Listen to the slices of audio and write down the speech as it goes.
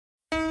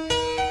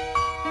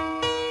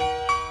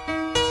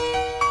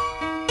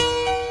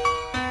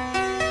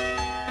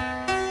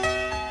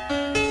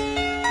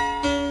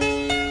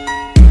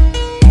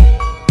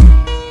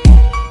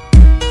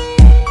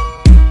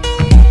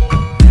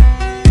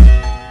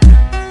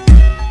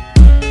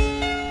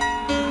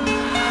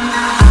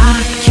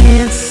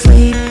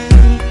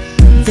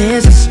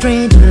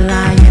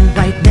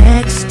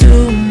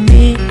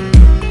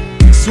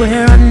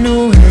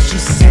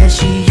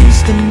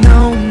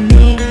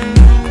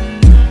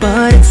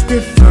but it's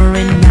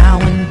different now,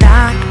 and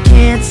I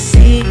can't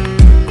see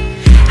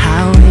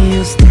how it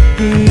used to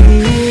be.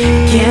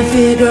 Can't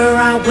figure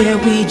out where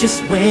we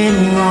just went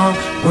wrong.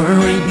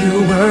 Weren't you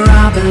where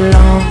I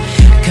belong?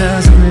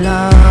 'Cause I'm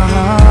lost.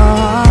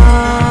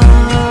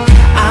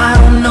 I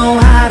don't know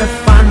how to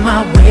find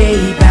my way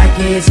back.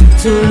 Is it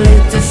too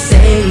late to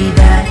say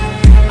that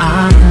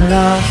I'm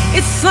lost?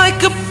 It's like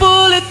a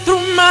bullet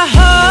through my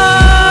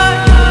heart.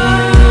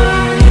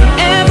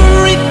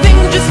 Everything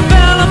just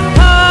fell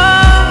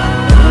apart,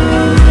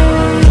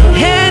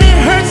 and it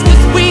hurts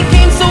 'cause we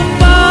came so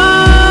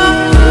far.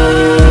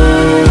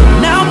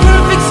 Now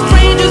perfect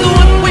strangers,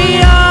 what we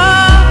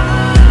are,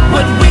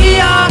 what we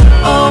are,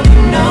 oh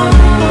no.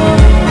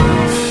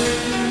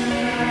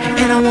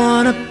 And I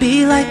wanna be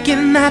like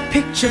in that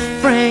picture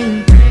frame,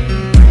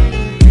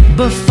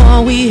 before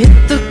we hit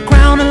the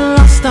ground and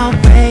lost our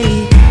way,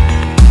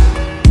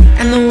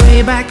 and the way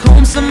back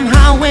home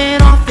somehow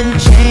went off and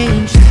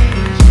changed.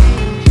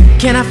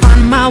 Can I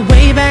find my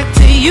way back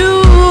to you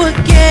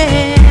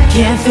again?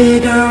 Can't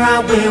figure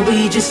out where we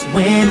just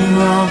went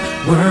wrong.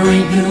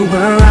 Weren't you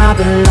where I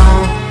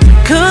belong?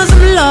 'Cause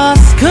I'm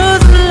lost,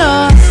 'cause I'm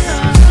lost.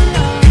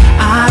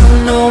 I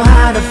don't know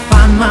how to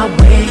find my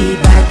way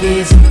back.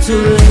 Is it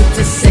too late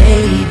to say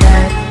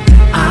that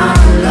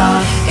I'm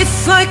lost? It's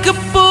like a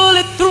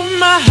bullet through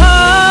my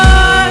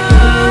heart.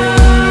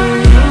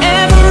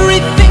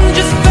 Everything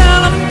just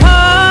fell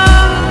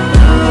apart,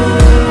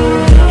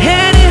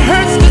 and it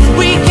hurts 'cause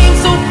we came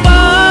so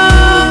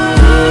far.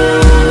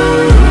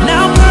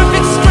 Now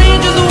perfect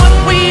strangers, what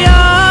we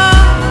are,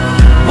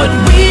 what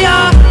we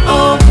are,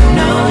 oh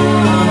no.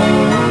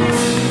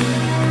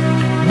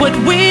 What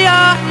we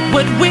are,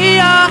 what we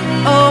are,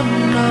 oh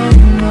no,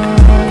 no.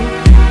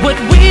 What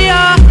we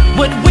are,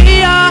 what we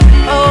are,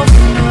 oh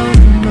no,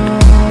 no.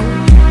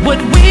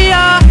 What we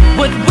are,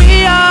 what we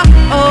are,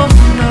 oh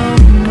no,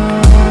 no,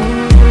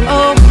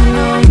 oh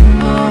no,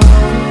 no.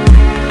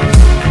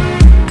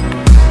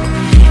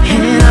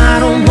 And I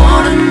don't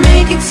wanna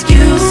make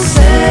excuses.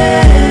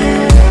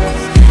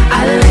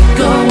 I let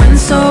go and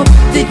so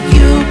did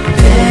you,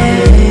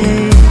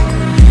 babe.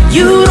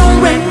 You don't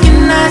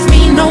recognize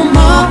me no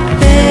more,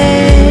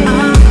 babe.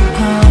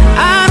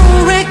 I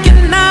don't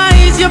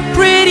recognize your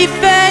pretty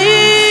face.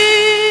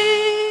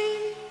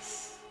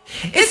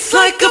 It's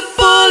like a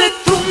bullet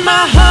through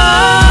my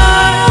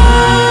heart.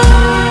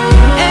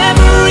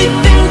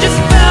 Everything just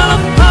fell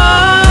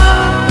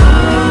apart,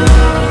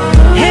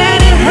 and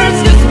it hurts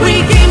 'cause we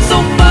came so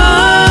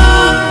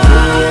far.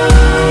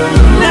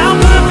 Now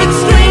perfect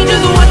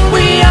strangers, what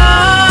we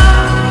are,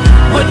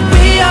 what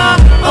we are,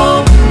 oh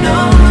no.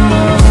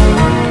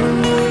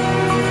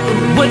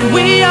 What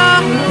we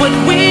are, what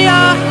we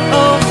are,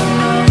 oh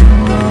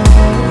no.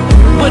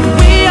 What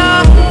we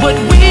are, what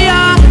we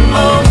are,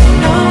 oh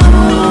no.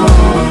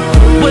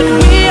 What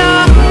we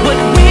are, what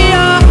we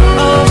are,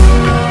 oh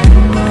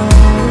no,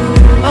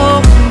 oh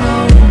no,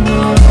 no.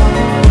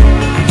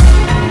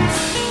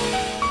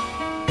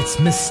 It's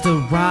Mr.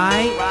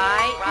 Right.